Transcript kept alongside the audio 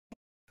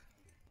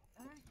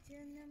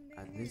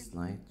At this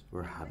night,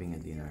 we're having a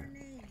dinner.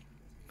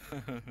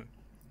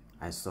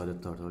 I saw the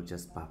turtle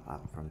just pop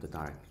up from the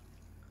dark.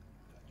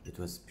 It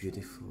was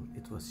beautiful.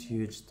 It was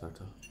huge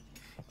turtle.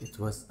 It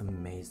was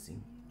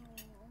amazing.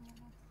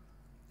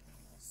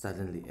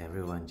 Suddenly,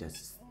 everyone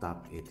just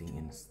stopped eating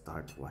and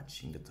start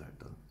watching the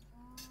turtle.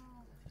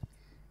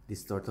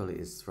 This turtle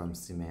is from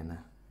Simena,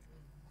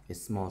 a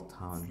small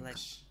town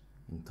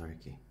in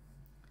Turkey.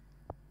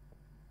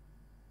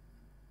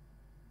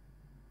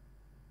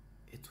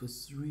 It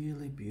was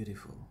really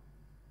beautiful.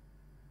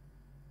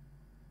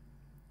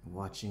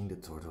 Watching the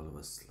turtle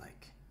was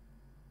like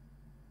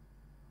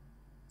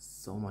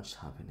so much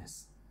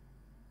happiness.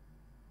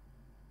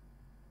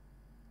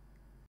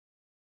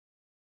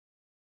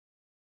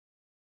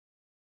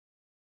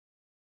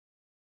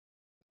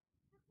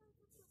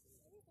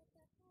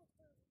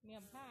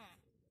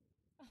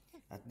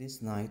 At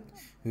this night,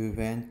 we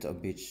went to a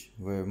beach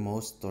where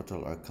most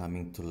turtle are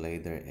coming to lay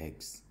their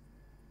eggs.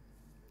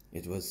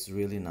 It was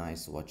really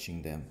nice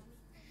watching them.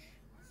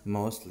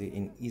 Mostly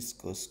in East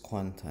Coast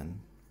Kuantan,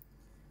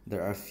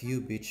 there are few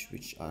beaches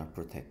which are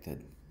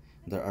protected.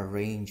 There are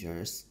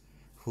rangers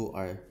who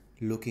are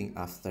looking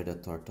after the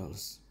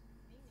turtles.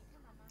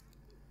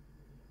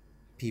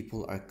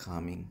 People are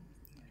coming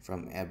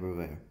from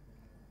everywhere.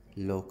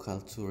 Local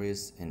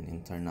tourists and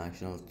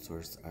international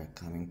tourists are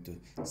coming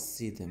to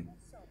see them.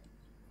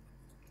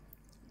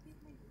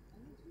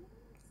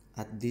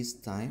 At this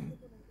time,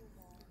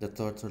 the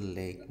turtle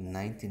laid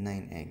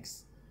 99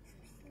 eggs,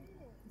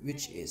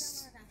 which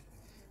is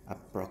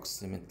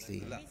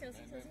approximately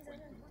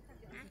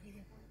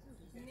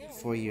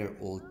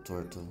 4-year-old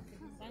turtle.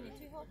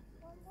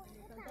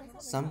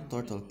 Some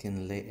turtle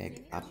can lay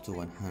egg up to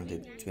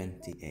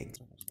 120 eggs.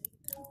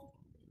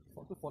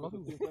 To follow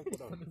him. Same plan, fall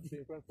down.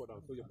 Same plan, fall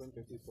down. So your friend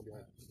can see from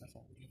behind.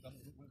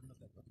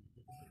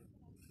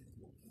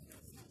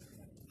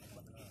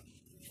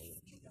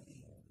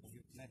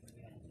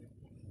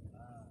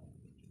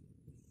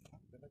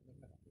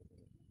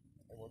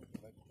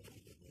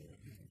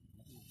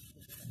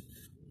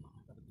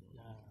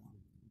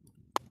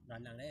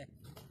 Run lang eh.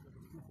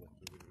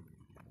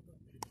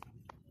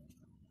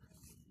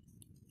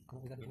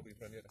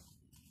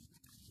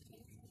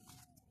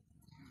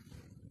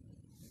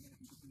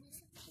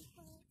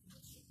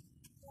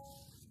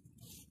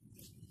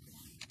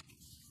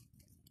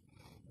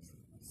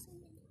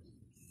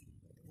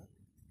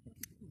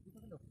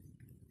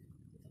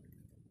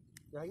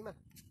 Rồi mà.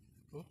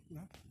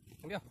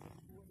 Không biết.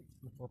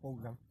 Có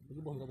bông răng.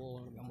 Cái bồn cái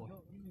bồn ngắm mồi.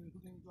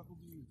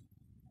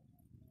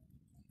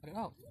 Được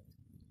không?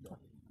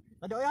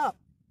 Ở đợi á.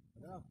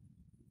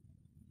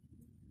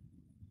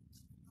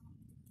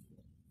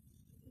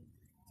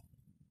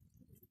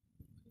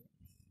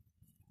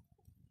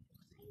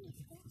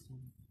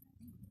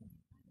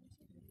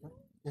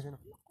 Yes, no.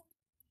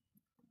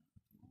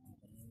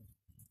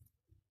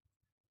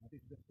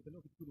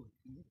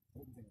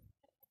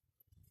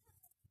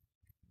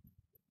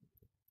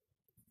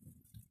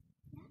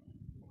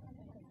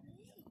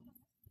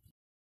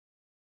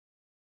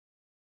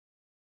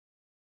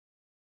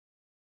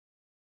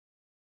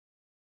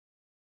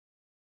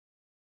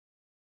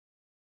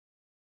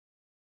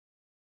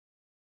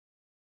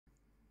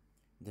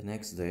 The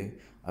next day,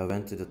 I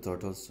went to the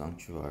turtle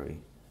sanctuary.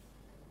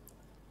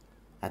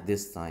 At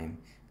this time,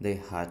 they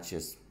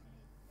hatches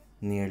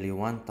nearly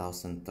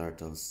 1,000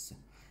 turtles.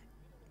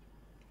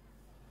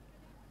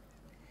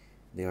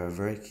 They are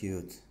very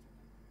cute.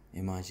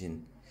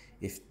 Imagine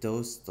if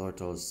those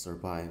turtles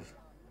survive.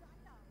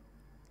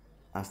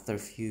 After a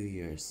few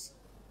years,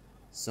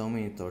 so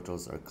many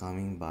turtles are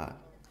coming back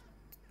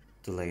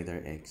to lay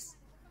their eggs.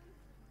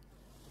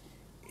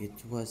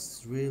 It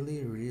was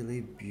really,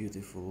 really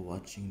beautiful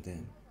watching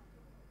them.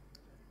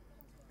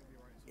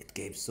 It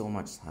gave so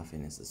much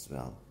happiness as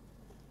well.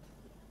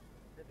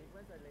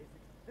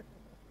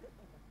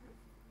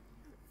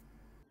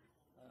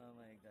 Oh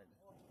my god.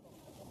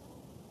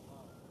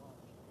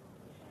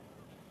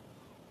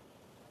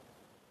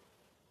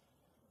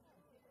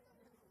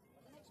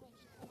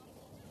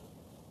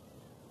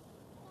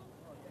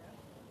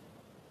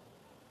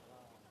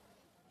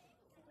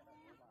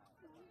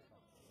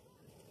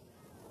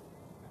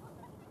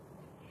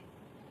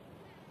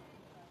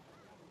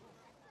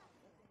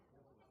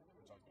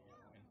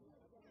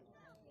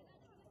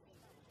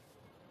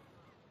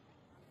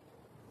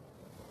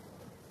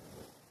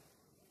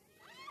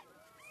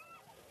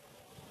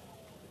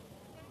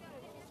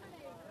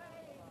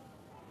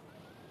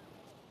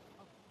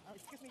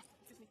 Excuse me.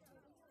 Excuse me.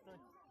 Sorry.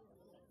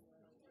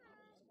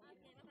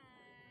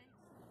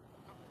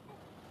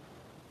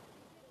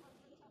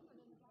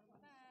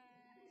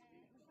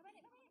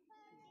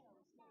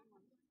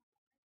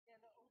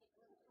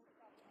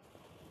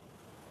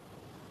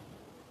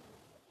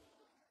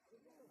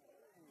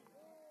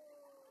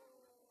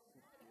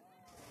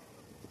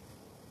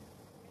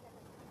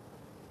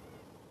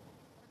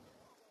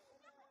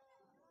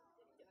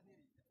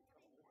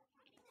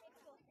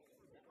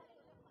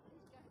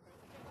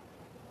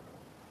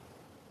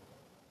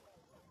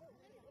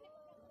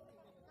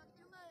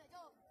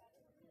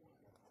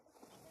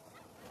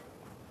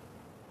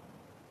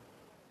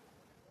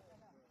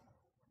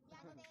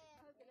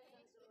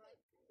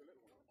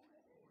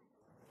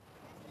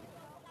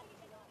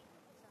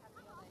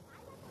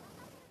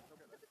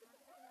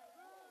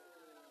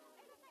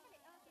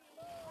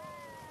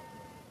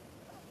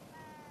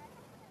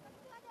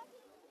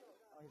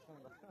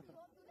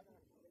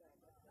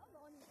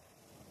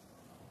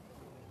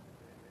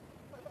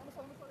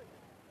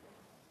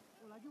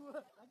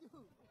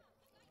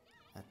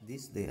 At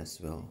this day as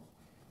well,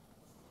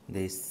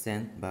 they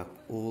sent back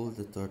all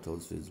the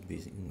turtles who's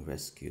being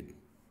rescued.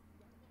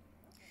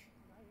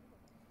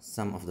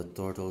 Some of the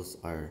turtles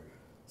are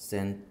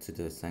sent to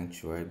the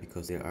sanctuary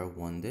because they are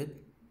wounded,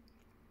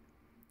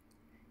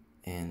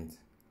 and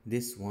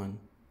this one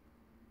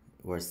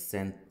were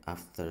sent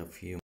after a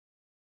few